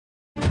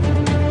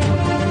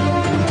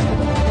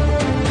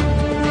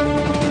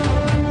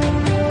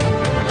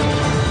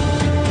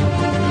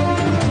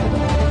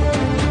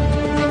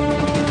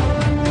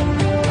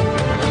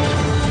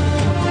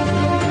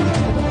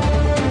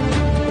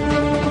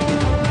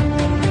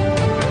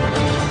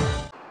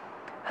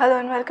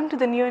Welcome to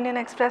the new Indian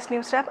Express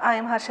News Wrap. I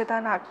am Harshita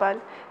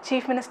Nagpal.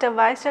 Chief Minister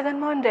YS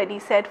Mohan Reddy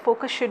said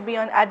focus should be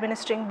on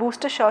administering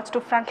booster shots to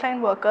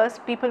frontline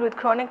workers, people with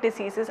chronic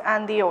diseases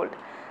and the old.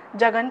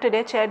 Jagan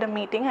today chaired a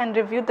meeting and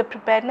reviewed the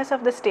preparedness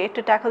of the state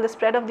to tackle the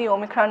spread of the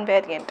Omicron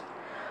variant.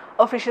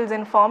 Officials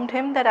informed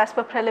him that as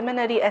per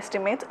preliminary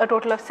estimates, a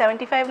total of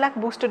 75 lakh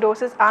booster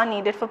doses are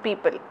needed for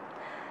people.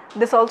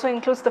 This also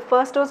includes the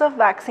first dose of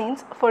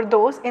vaccines for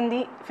those in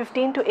the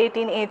 15 to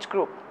 18 age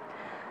group.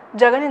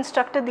 Jagan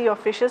instructed the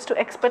officials to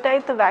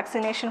expedite the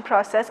vaccination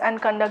process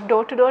and conduct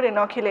door-to-door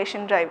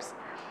inoculation drives.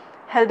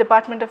 Health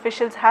department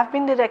officials have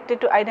been directed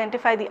to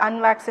identify the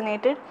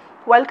unvaccinated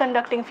while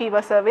conducting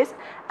fever surveys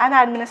and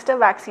administer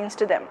vaccines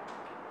to them.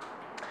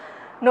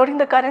 Noting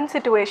the current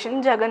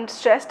situation, Jagan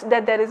stressed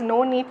that there is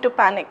no need to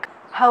panic.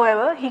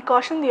 However, he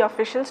cautioned the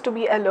officials to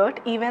be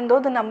alert even though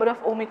the number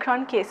of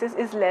Omicron cases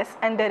is less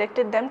and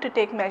directed them to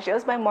take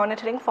measures by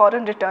monitoring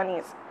foreign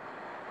returnees.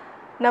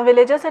 Now,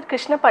 villagers at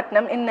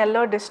Krishnapatnam in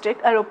Nellore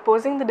district are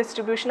opposing the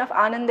distribution of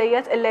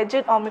Anandayya's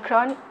alleged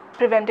Omicron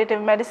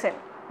preventative medicine.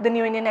 The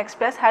New Indian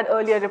Express had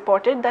earlier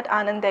reported that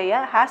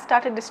Anandayya has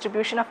started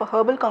distribution of a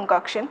herbal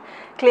concoction,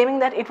 claiming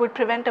that it would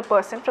prevent a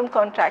person from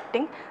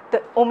contracting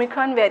the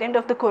Omicron variant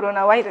of the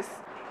coronavirus.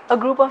 A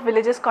group of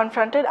villagers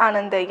confronted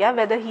Anandayya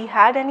whether he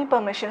had any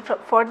permission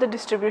for the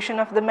distribution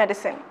of the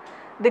medicine.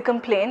 They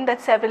complained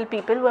that several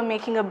people were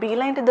making a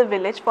beeline to the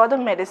village for the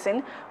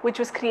medicine, which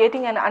was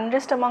creating an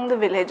unrest among the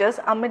villagers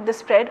amid the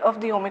spread of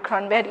the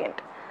Omicron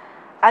variant.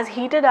 As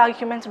heated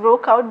arguments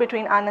broke out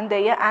between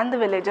Anandayya and the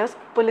villagers,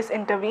 police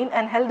intervened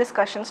and held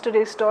discussions to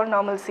restore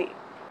normalcy.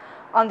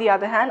 On the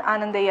other hand,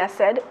 Anandayya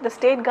said the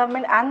state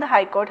government and the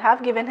High Court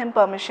have given him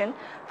permission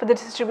for the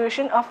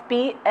distribution of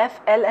P,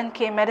 F, L and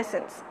K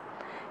medicines.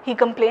 He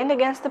complained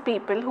against the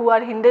people who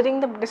are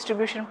hindering the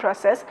distribution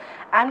process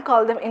and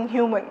called them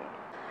inhuman.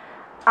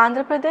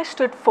 Andhra Pradesh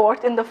stood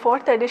fourth in the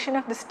fourth edition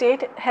of the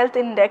State Health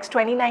Index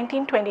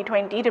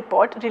 2019-2020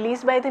 report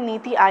released by the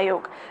Niti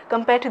Aayog.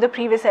 Compared to the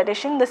previous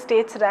edition, the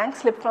state's rank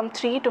slipped from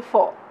 3 to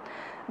 4.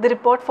 The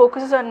report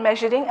focuses on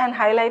measuring and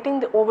highlighting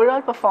the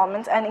overall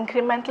performance and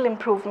incremental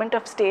improvement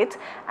of states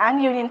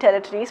and union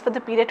territories for the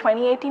period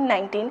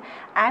 2018-19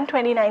 and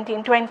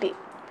 2019-20.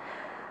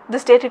 The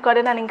state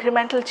recorded an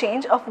incremental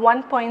change of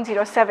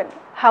 1.07.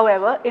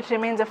 However, it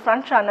remains a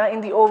front-runner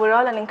in the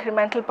overall and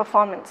incremental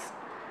performance.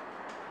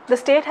 The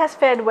state has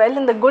fared well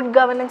in the Good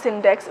Governance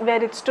Index,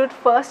 where it stood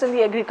first in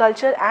the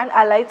agriculture and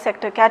allied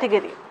sector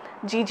category.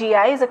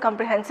 GGI is a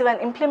comprehensive and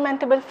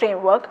implementable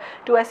framework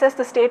to assess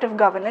the state of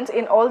governance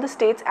in all the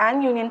states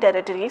and union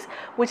territories,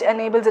 which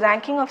enables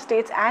ranking of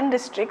states and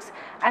districts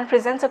and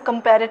presents a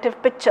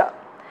comparative picture.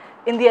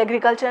 In the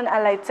agriculture and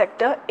allied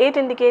sector, 8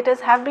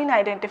 indicators have been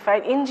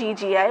identified in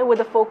GGI with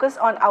a focus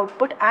on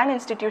output and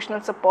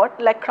institutional support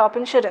like crop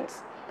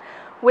insurance.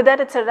 With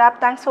that, it's a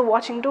wrap. Thanks for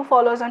watching. Do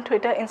follow us on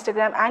Twitter,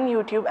 Instagram and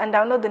YouTube and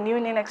download the New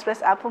Indian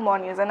Express app for more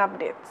news and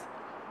updates.